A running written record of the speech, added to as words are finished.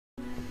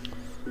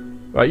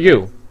Right,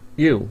 you,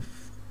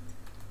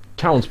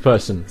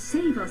 townsperson.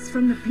 Save us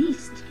from the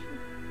beast.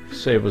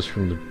 Save us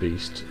from the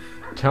beast.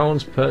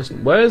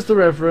 Townsperson. Where's the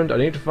Reverend? I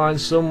need to find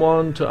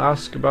someone to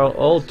ask about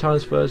old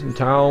townsperson.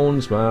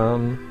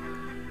 Townsman.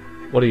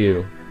 What are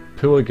you?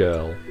 Poor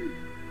girl.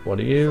 What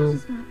are you?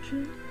 Is that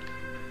true?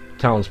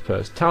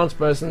 Townsperson.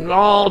 Townsperson.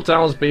 All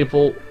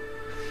townspeople.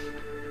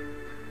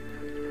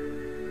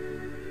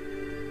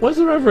 Where's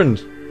the Reverend?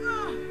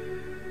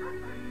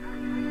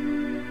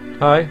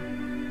 Hi.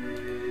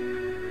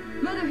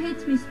 Mother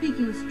hates me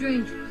speaking with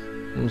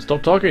strangers.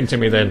 Stop talking to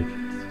me then.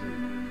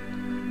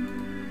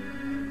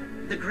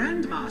 The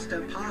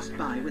Grandmaster passed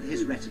by with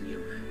his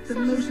retinue. The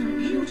most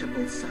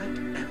beautiful sight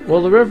ever.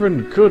 Well, the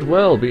Reverend could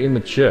well be in the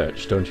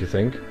church, don't you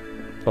think?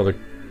 Or the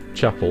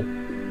chapel.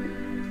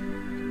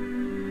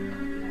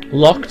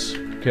 Locked.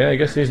 Okay, I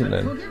guess he isn't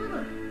then.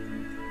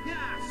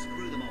 Yeah,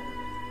 screw them all.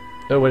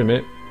 Oh, wait a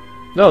minute.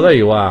 No, there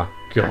you are.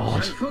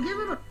 God.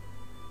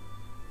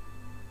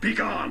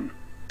 Begone,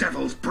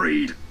 devil's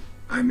breed!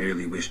 I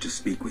merely wish to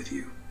speak with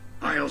you.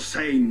 I'll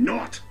say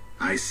naught.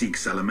 I seek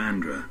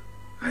Salamandra.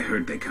 I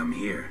heard they come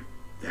here.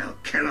 They'll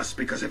kill us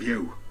because of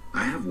you.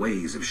 I have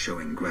ways of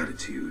showing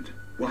gratitude.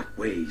 What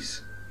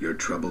ways? You're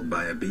troubled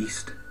by a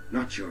beast?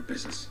 Not your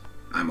business.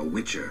 I'm a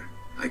witcher.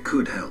 I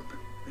could help.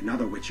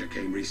 Another witcher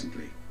came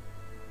recently.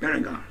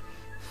 Berengar.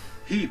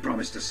 He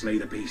promised to slay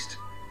the beast,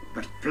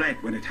 but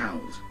fled when it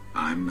howled.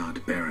 I'm not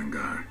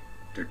Berengar.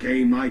 To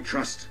gain my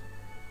trust,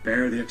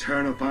 bear the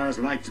Eternal Fire's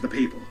light to the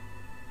people.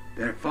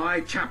 There are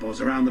 5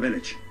 chapels around the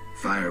village.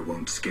 Fire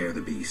won't scare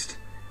the beast.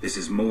 This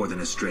is more than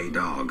a stray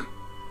dog.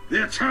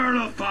 The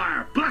Eternal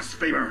Fire,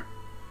 blasphemer!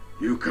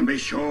 You can be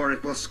sure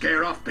it will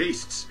scare off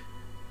beasts,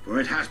 for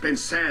it has been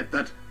said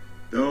that,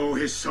 though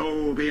his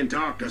soul be in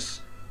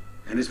darkness,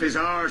 and his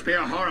visage be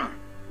a horror,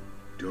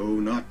 do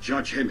not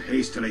judge him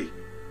hastily,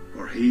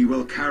 for he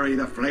will carry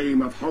the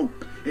flame of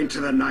hope into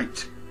the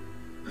night.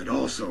 And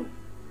also,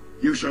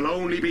 you shall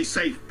only be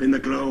safe in the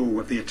glow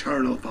of the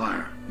Eternal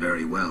Fire.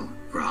 Very well,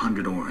 for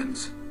 100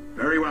 orens.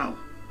 Very well,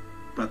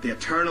 but the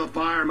Eternal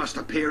Fire must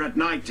appear at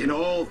night in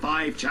all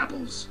 5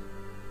 chapels.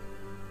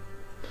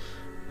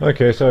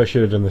 Okay, so I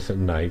should have done this at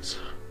night.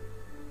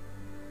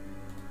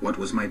 What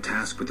was my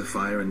task with the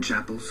fire and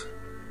chapels?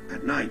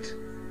 At night,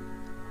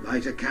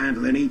 light a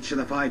candle in each of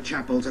the 5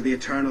 chapels of the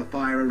Eternal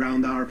Fire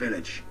around our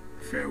village.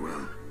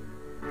 Farewell.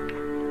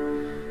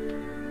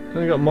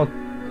 I got more.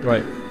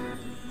 Right.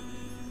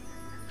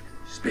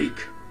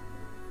 Speak.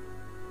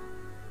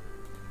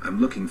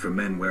 I'm looking for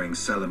men wearing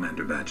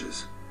salamander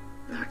badges.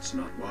 That's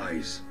not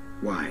wise.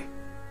 Why?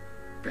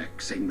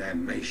 Vexing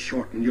them may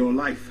shorten your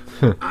life.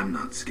 I'm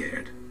not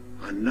scared.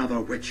 Another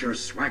witcher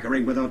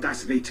swaggering with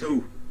audacity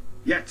too.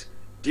 Yet,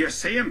 do you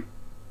see him?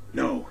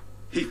 No,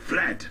 he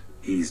fled.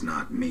 He's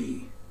not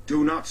me.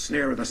 Do not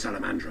sneer at the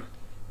Salamandra.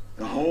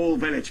 The whole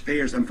village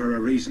fears them for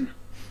a reason.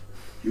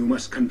 You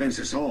must convince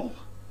us all.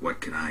 What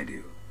can I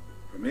do?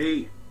 For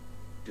me,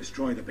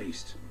 destroy the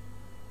beast.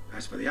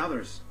 As for the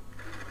others,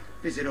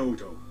 visit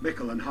Odo,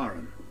 Mikkel and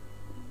Haran.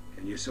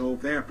 Can you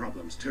solve their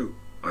problems too?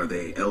 Are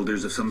they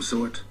elders of some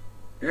sort?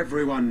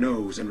 Everyone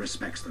knows and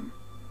respects them.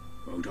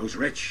 Odo's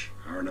rich,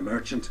 Haran a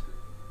merchant,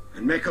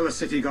 and Mikkel a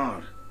city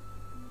guard.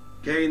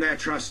 Gain their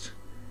trust,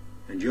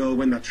 and you'll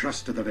win the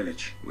trust of the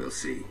village. We'll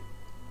see.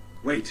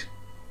 Wait.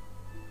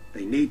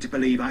 They need to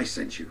believe I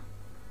sent you.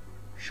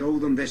 Show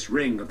them this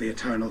ring of the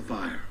Eternal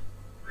Fire.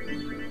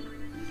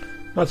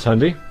 That's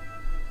handy.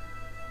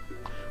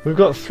 We've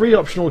got 3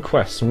 optional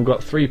quests, and we've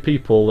got 3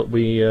 people that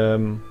we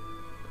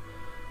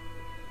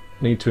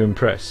need to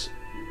impress.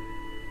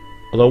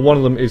 Although one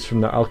of them is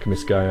from that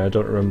alchemist guy, and I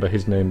don't remember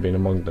his name being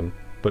among them.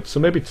 But so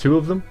maybe 2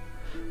 of them,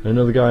 and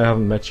another guy I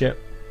haven't met yet.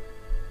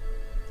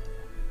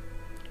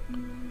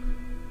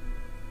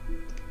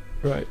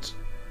 Right.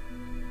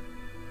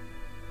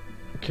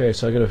 Okay,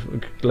 so I gotta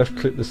left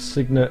click the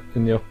signet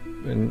in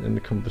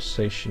the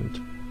conversation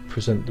to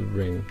present the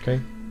ring. Okay.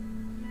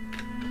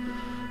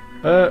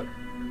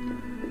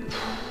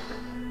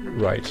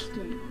 Right.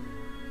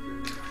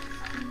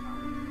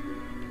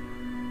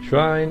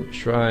 Shrine,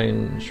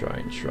 shrine,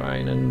 shrine,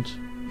 shrine, and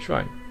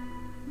shrine.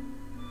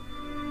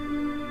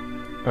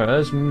 Alright,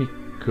 there's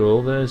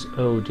Mikkel, there's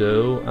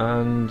Odo,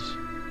 and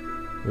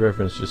the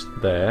Reverend's just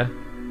there.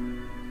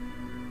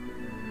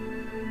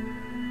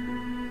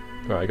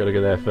 Right, I gotta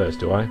go there first,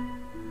 do I?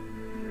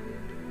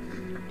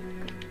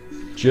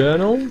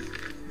 Journal?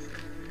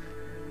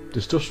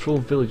 Distrustful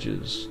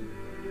villagers.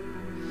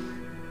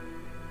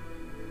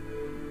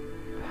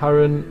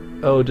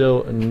 Haran,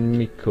 Odo, and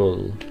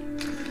Mikkel.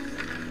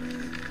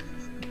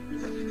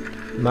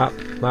 Map,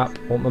 map,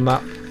 want my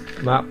map,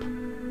 map,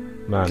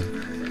 man.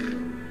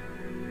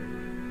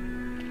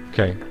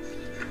 Okay.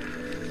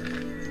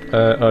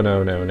 Oh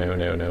no, no, no,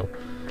 no, no.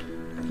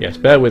 Yes,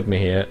 bear with me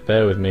here,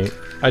 bear with me.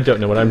 I don't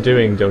know what I'm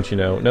doing, don't you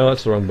know? No,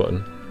 that's the wrong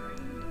button.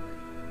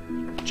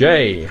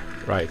 J!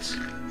 Right.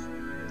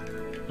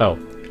 Oh,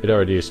 it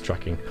already is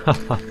tracking.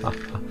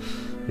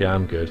 Yeah,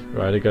 I'm good.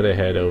 Right, I gotta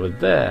head over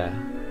there.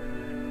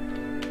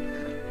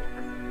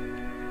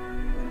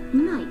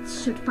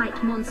 Knights should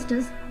fight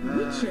monsters.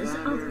 Witches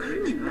are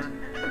cruel.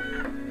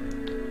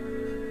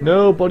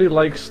 Nobody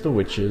likes the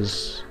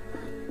witches.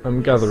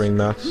 I'm gathering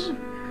that.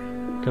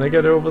 Can I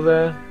get over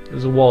there?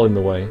 There's a wall in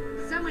the way.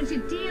 Someone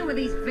should deal with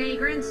these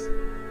vagrants.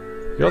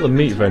 You're the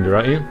meat vendor,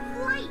 aren't you?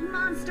 Flight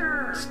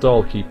monster!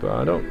 Stall keeper.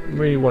 I don't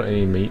really want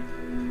any meat.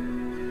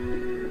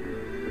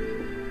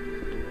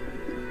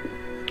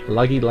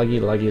 Laggy, laggy,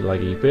 laggy,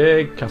 laggy.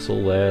 Big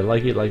castle there.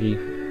 Laggy, laggy.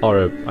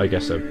 Or I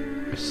guess a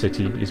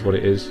city is what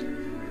it is.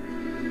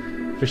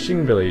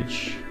 Fishing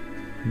village.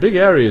 Big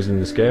areas in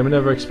this game. I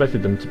never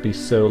expected them to be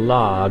so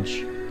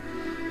large.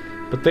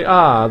 But they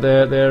are.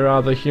 They're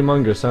rather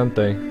humongous, aren't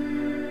they?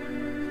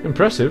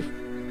 Impressive.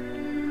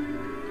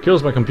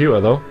 Kills my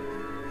computer though.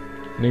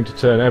 I need to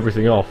turn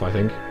everything off, I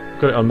think.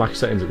 Got it on max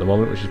settings at the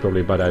moment, which is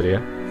probably a bad idea.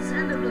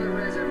 Send him to the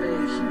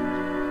reservation.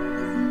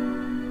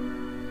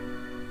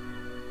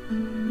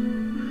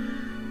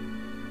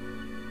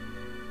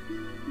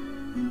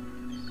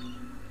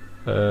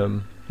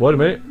 Wait a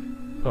minute.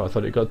 Oh, I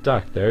thought it got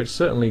dark there. It's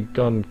certainly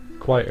gone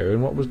quieter.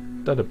 And what was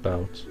that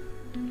about?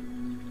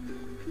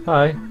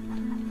 Hi.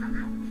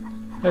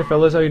 Hey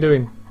fellas, how you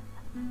doing?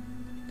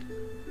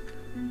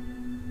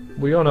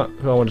 Well, you're not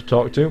who I want to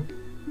talk to.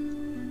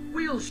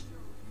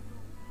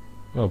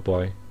 Oh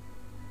boy.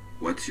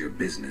 What's your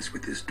business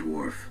with this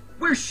dwarf?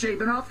 We're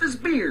shaving off his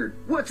beard.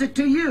 What's it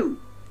to you?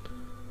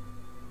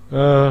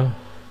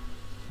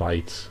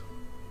 Fight.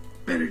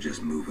 Better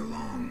just move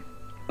along.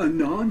 A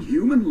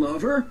non-human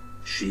lover?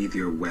 Sheathe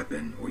your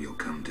weapon or you'll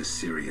come to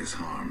serious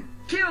harm.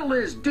 Kill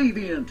this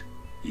deviant!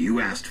 You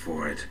asked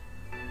for it.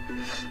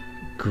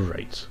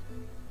 Great.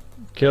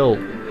 Kill.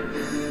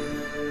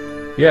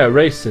 Yeah,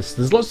 racist.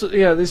 There's lots of...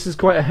 Yeah, this is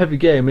quite a heavy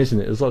game, isn't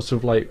it? There's lots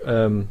of, like,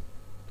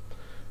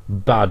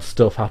 bad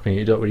stuff happening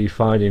you don't really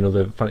find in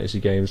other fantasy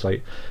games.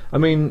 Like, I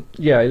mean,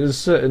 yeah, there's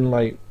certain,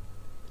 like,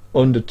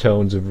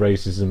 undertones of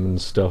racism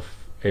and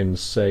stuff in,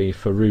 say,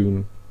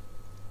 Faerun.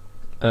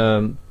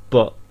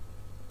 But,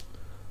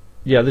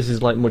 yeah, this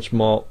is, like, much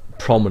more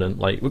prominent.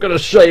 Like, we're gonna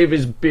shave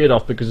his beard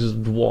off because he's a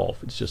dwarf.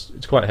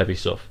 It's quite heavy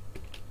stuff.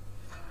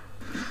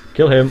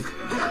 Kill him.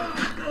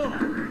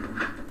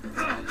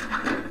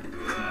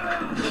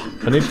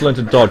 I need to learn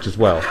to dodge as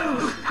well.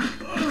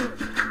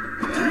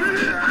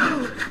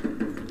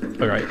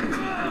 Alright.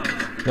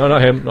 No,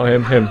 not him, not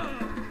him, him.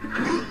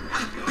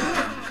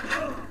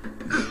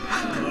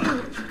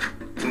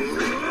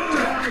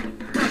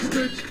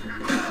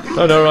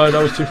 Oh no, right,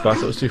 that was too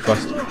fast, that was too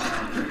fast.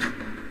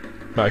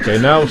 Right, okay,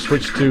 now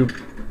switch to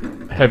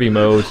heavy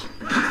mode.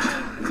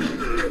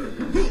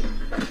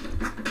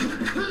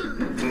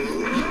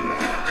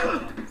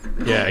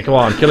 Yeah, come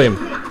on, kill him.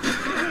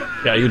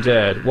 Yeah, you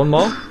dead. One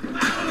more?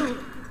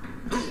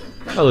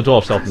 Oh, the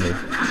dwarf's helping me.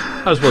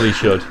 As well he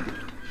should.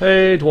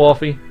 Hey,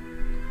 dwarfy.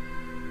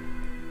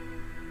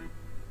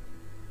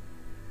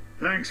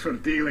 Thanks for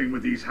dealing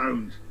with these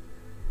hounds.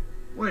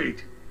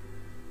 Wait.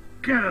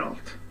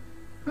 Geralt.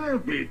 I'll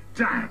be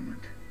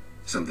damned.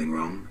 Something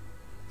wrong?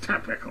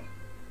 Typical.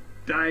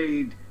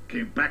 Died,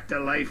 came back to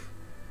life,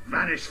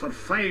 vanished for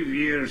 5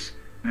 years,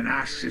 and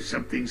asks if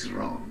something's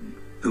wrong.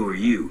 Who are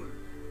you?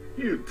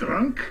 You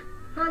drunk?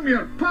 I'm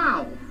your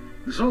pal,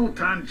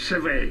 Zoltan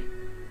Chevy.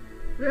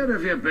 Where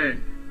have you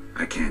been?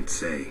 I can't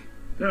say.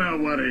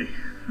 Don't worry.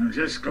 I'm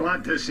just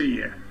glad to see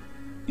you.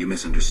 You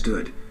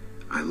misunderstood.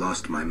 I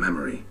lost my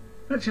memory.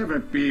 Let's have a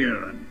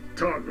beer and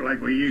talk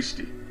like we used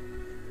to.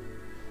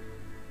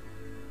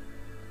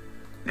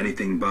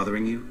 Anything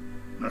bothering you?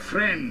 A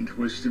friend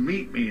was to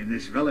meet me in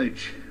this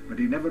village, but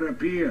he never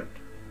appeared.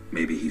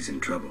 Maybe he's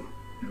in trouble.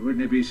 I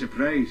wouldn't be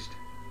surprised.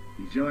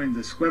 He joined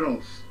the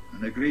squirrels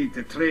and agreed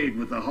to trade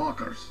with the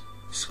hawkers.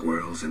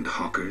 Squirrels and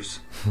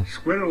hawkers?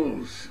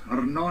 Squirrels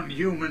are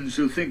non-humans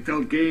who think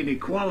they'll gain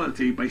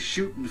equality by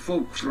shooting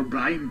folks from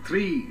behind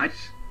trees.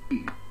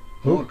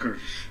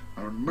 Hawkers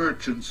are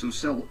merchants who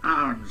sell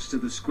arms to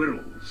the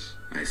squirrels.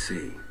 I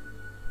see.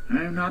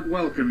 I'm not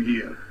welcome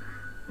here.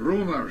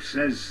 Rumor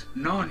says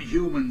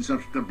non-humans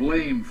are to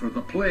blame for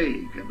the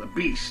plague and the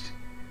beast.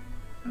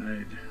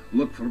 I'd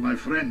look for my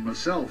friend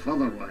myself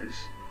otherwise.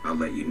 I'll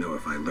let you know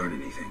if I learn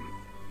anything.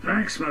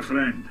 Thanks, my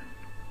friend.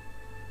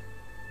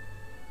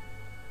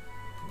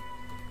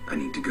 I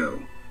need to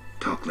go.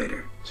 Talk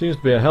later. Seems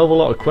to be a hell of a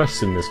lot of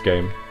quests in this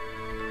game.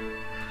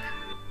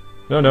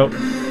 No.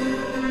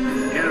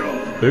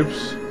 Geralt.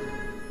 Oops.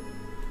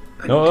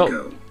 I No, need to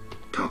go.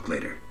 Talk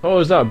later. Oh,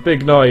 is that a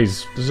big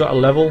noise? Is that a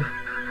level?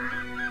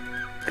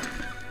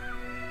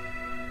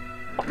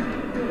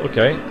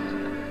 Okay.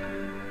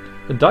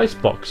 A dice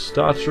box.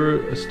 Start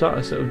a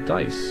set of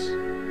dice.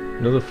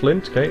 Another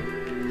flint. Okay.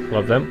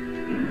 We'll have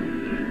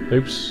them.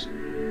 Oops.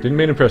 Didn't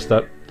mean to press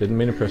that. Didn't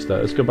mean to press that.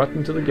 Let's go back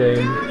into the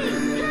game.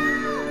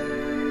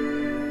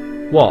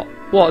 What?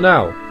 What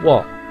now?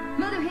 What?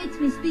 Mother hates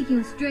me speaking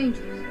with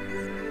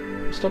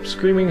strangers. Stop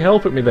screaming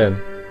help at me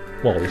then.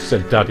 Well, it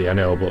said daddy, I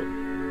know, but...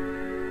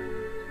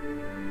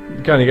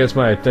 It kind of gets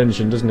my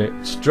attention, doesn't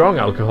it? Strong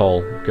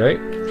alcohol. Okay.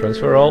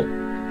 Transfer all.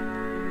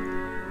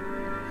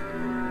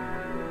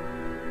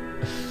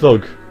 A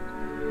thug.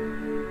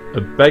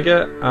 A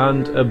beggar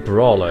and a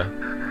brawler.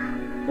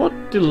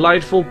 What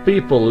delightful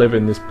people live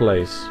in this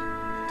place.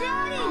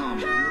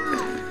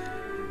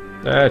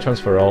 There,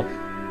 transfer all.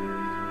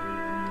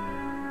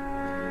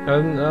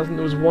 And I think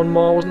there was one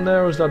more, wasn't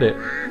there, or was that it?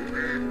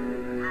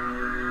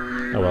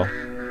 Oh well.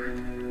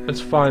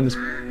 Let's find this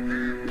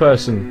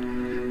person.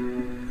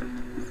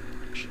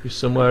 Should be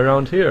somewhere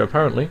around here,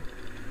 apparently.